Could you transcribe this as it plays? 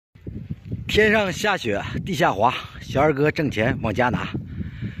天上下雪，地下滑，小二哥挣钱往家拿。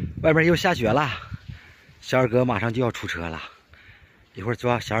外面又下雪了，小二哥马上就要出车了。一会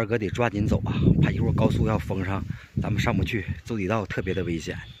儿小二哥得抓紧走啊，怕一会儿高速要封上，咱们上不去，走底道特别的危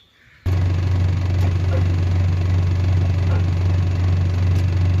险。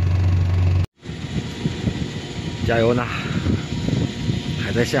加油呢，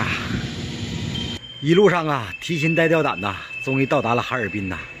还在下。一路上啊，提心带吊胆呐，终于到达了哈尔滨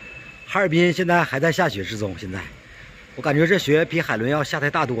呐。哈尔滨现在还在下雪之中，现在我感觉这雪比海伦要下太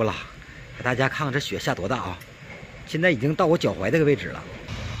大多了。给大家看看这雪下多大啊！现在已经到我脚踝这个位置了，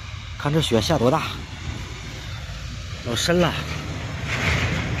看这雪下多大，老深了。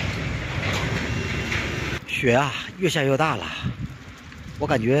雪啊，越下越大了。我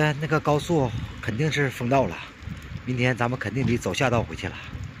感觉那个高速肯定是封道了，明天咱们肯定得走下道回去了。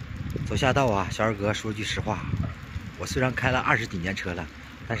走下道啊，小二哥说句实话，我虽然开了20几年车了，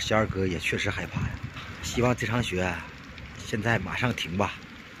但是小二哥也确实害怕呀。希望这场雪现在马上停吧，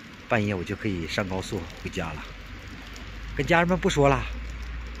半夜我就可以上高速回家了。跟家人们不说了，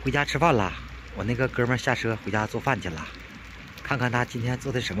回家吃饭了。我那个哥们下车回家做饭去了，看看他今天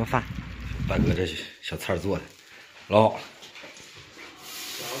做的什么饭。大哥这小菜做的老好了，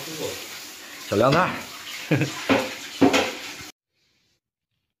小凉菜。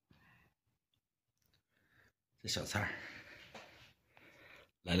这小菜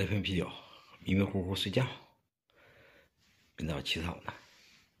来了瓶啤酒，迷迷糊糊睡觉，明早起早呢。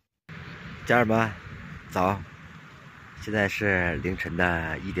家人们早，现在是凌晨的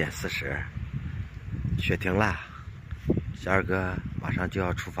1点40，雪停了，小二哥马上就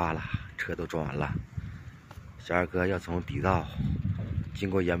要出发了，车都装完了。小二哥要从底道经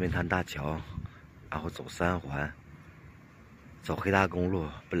过延边潭大桥，然后走3环，走黑大公路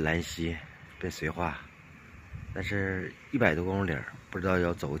奔兰溪，奔绥化。但是100多公里，不知道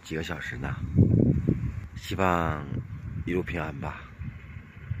要走几个小时呢。希望一路平安吧。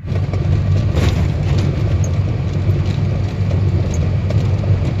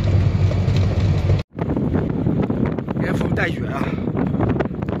连风带雪啊，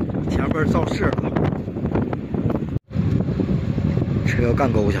前面造势了，车要干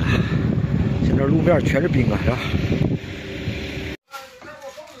沟去了。现在路面全是冰啊，是吧？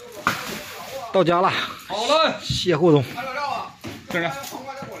到家了。好了，谢互动。这是。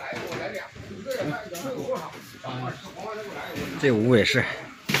这5也是。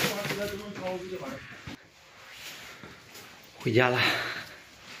回家了。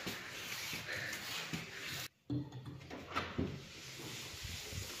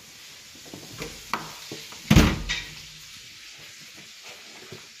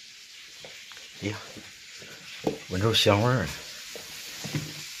哎呀，闻着香味儿了。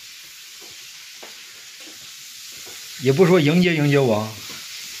也不说迎接我啊！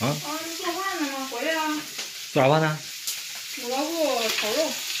啊，你做饭呢吗？回来了。做啥饭呢？萝卜炒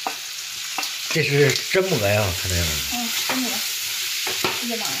肉。这是真馍呀，看这样。真馍。哎呀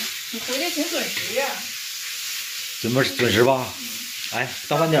妈呀，你回来挺准时呀。准时吧？哎，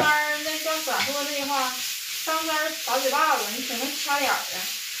到饭点。那像咱说那句话，上班打嘴巴子，你可能掐点儿啊。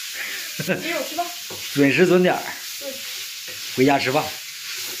接我吃饭。准时准点。对。回家吃饭，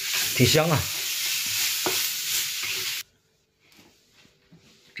挺香啊。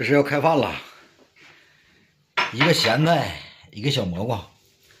这是要开饭了，一个咸菜，一个小蘑菇，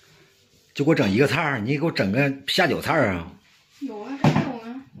就给我整一个菜，你给我整个下酒菜啊？有啊，还有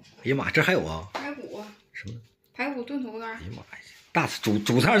呢。哎呀妈，这还有啊？排骨啊。什么？排骨炖土豆干。哎呀妈呀，大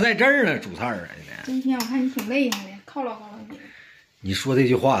主菜在这儿呢，主菜啊！今天我看你挺厉害的，犒劳你。你说这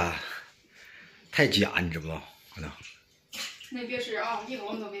句话太假，你知不知道？那别吃啊，一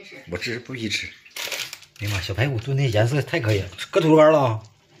口你都别吃。我吃不必吃。哎呀妈，小排骨炖的颜色太可以了，搁土豆干了。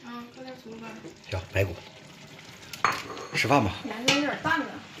行，排骨，吃饭吧。颜色有点淡了，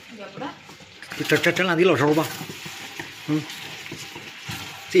也不淡。整两滴老抽吧。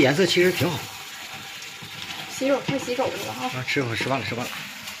这颜色其实挺好。洗手，快洗手去了啊！吃饭了。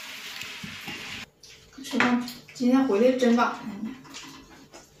吃饭，今天回来真晚了。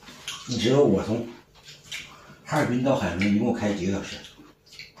你知道我从哈尔滨到海伦一共开几个小时？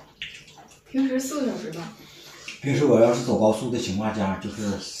平时4个小时吧。平时我要是走高速的情况下，就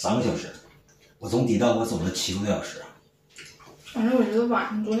是3个小时。我从底道我走了7个多小时。反正我觉得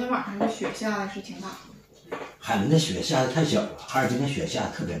昨天晚上这雪下的是挺大。海伦的雪下的太小了，哈尔滨的雪下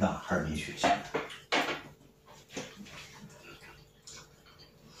的特别大，哈尔滨雪下的。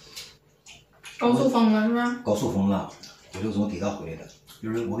高速封了是不是？高速封了，我就从底道回来的。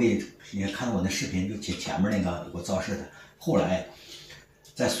就是我给也看到我那视频，就前面那个有个肇事的，后来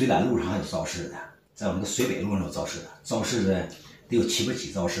在绥南路上还有肇事的，在我那个绥北路上有肇事的，肇事的得有7、8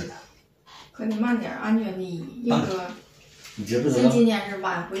起肇事的。可得慢点，安全第一。硬哥，你知不知道？像今天是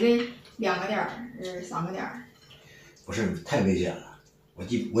晚回来2个点儿，3个点儿。不是太危险了，我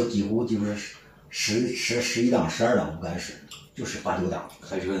几乎就是11档、12档不敢使，就是8、9档。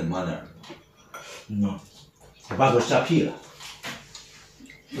开车得慢点。我爸都吓屁了。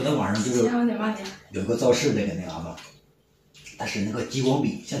昨天晚上就是有个造势那个那嘎达，他是那个激光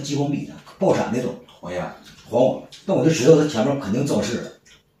笔，像激光笔呢，爆闪那种，黄眼晃我，但我就知道他前面肯定造势了。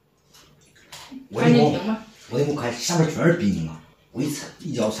我那步开，下面全是冰啊！我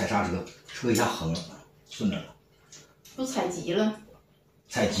一脚踩刹车，车一下横了，顺着了。都踩急了。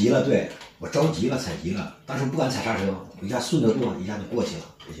踩急了，对我着急了，踩急了，当时不敢踩刹车，我一下顺着过，一下就过去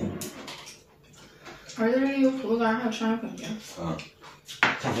了，不行。而且这有葡萄干，还有上下空调。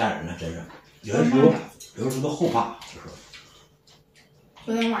太吓人了，真是。有的时候都后怕，就是。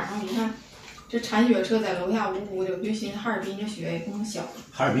昨天晚上我一看，这铲雪车在楼下呜呜的，我就寻思哈尔滨这雪也不能小。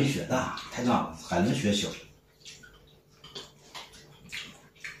哈尔滨雪大，太大了，海伦雪小。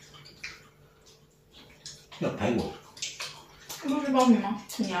要排骨。这不是苞米吗？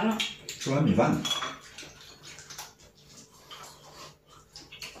挺黏了。吃完米饭呢。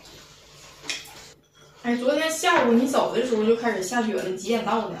哎，昨天下午你走的时候就开始下雪了，几点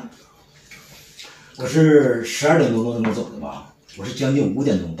到的？我是12点多钟那么走的吧，我是将近5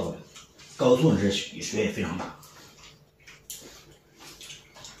点钟到的。高速上是雪也非常大。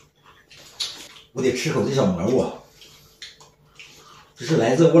我得吃口这小蘑菇啊，这是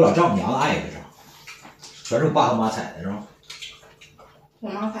来自我老丈母娘爱的，是吧？全是我爸和妈采的，是吧？我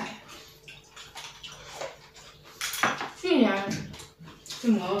妈采。去年这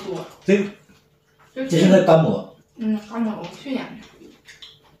蘑菇多。对。这是那干蘑。干蘑菇，去年的。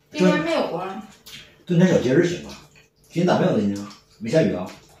今年没有啊。炖点小鸡儿行啊。今天咋没有呢？没下雨啊？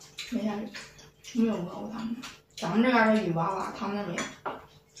没下雨，没有蘑菇他们。咱们这嘎达雨哇哇，他们那没有。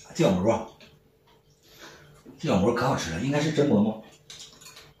这小蘑菇，这小蘑菇可好吃了，应该是真蘑吗？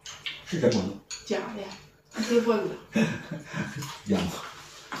是真蘑吗？假的，这货子。养蘑，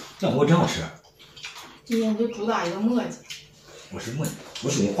这蘑菇真好吃。今天就主打一个磨叽。我是磨叽，我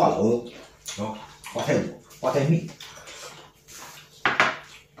属于话痨，是吧？话太多，话太密。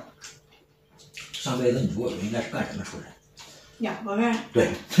上辈子你说我应该是干什么出来？哑巴呗。对，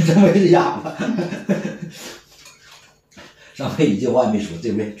这辈子哑巴。上辈一句话也没说，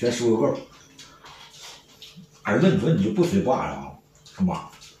这回全说个够。儿子，你说你就不说话了啊？是吧？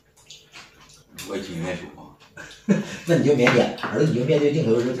我也挺愿意说话。那你就腼腆，儿子你就面对镜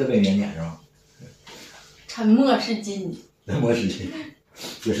头的时候特别腼腆，是吧？沉默是金。沉默是金，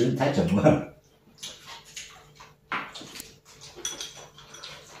有时你太沉默了。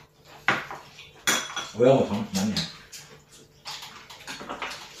我要我尝难免。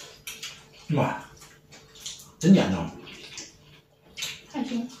妈呀，真简单。太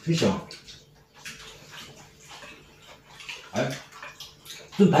香。真香。哎，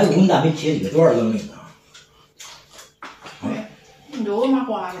炖排骨你咋没切几个段扔里呢？对，你留个麻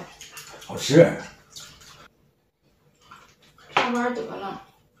花的。好吃。下班得了。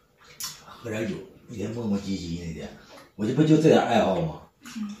喝点酒，一天磨磨唧唧那天，我这不就这点爱好吗？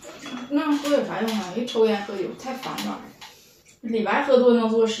那喝有啥用啊？一抽烟喝酒太烦了。李白喝多能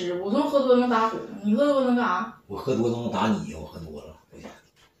作诗，武松喝多能打虎，你喝多能干啥？我喝多能打你，我喝多了。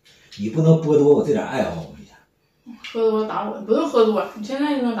你不能剥夺我这点爱好，我喝多打我，不用喝多，你现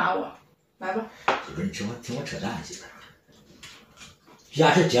在就能打我，来吧。媳妇儿，你听我扯淡，媳妇儿。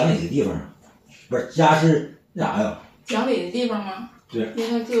家是讲理的地方，不是家是那啥呀？讲理的地方吗？对。应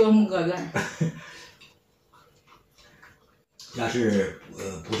该各个母哥字。家是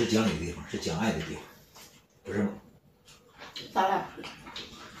不是讲理的地方，是讲爱的地方，不是吗？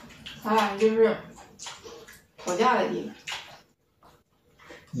咱俩就是吵架的地方。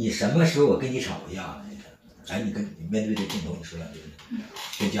你什么时候我跟你吵过架了？哎，你面对这镜头，你说两句，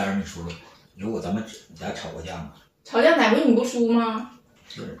跟家人们说说，如果咱们俩吵过架吗？吵架哪回你不输吗？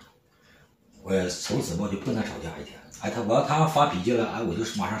是，我从此我就不跟他吵架一天。哎，他发脾气了，哎，我就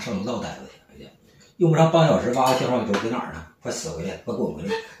马上上楼道待着去。哎呀，用不上半个小时，挖个电话给我搁哪儿呢？快死回来，快滚回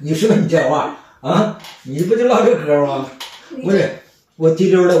来！你说你这话啊？你不就唠这嗑吗？不是，我提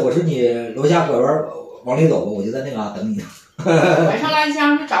溜的，我说你楼下拐弯往里走吧，我就在那嘎等你。我上蓝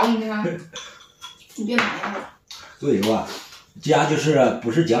箱去找你去了，你别埋汰了。所以说啊，家就是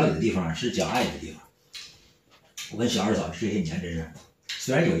不是讲理的地方，是讲爱的地方。我跟小二嫂这些年真是，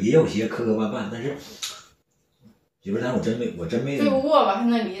虽然也有些磕磕绊绊，但是媳妇儿，但是我真没。对不过吧，现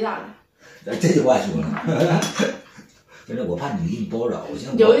在离咋的？这句话说了，真的，我怕你离你不好找。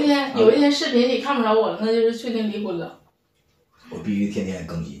有一天视频里看不着我了，那就是确定离婚了。我必须天天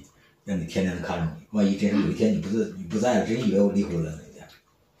更新，让你天天的看着你。万一真是有一天你不在了，真以为我离婚了那天。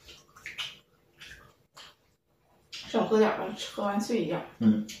少喝点吧，喝完睡一觉。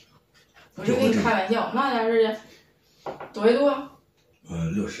嗯。我就跟你开玩笑，那家似的，多少度啊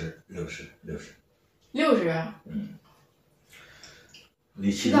？60。60啊？嗯。你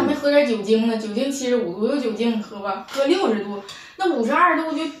咋没喝点酒精呢？酒精75度，有酒精你喝吧，喝60度，那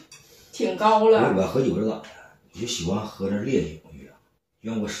52度就挺高了。我喝酒是咋的？我就喜欢喝点烈酒，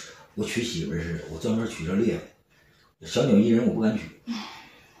像我娶媳妇似的，我专门娶这烈的，小鸟依人我不敢娶。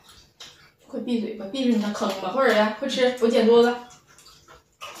快闭嘴吧，闭上你的坑吧，快点的，快吃，我捡桌子。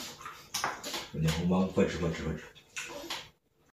我捡红包，快吃。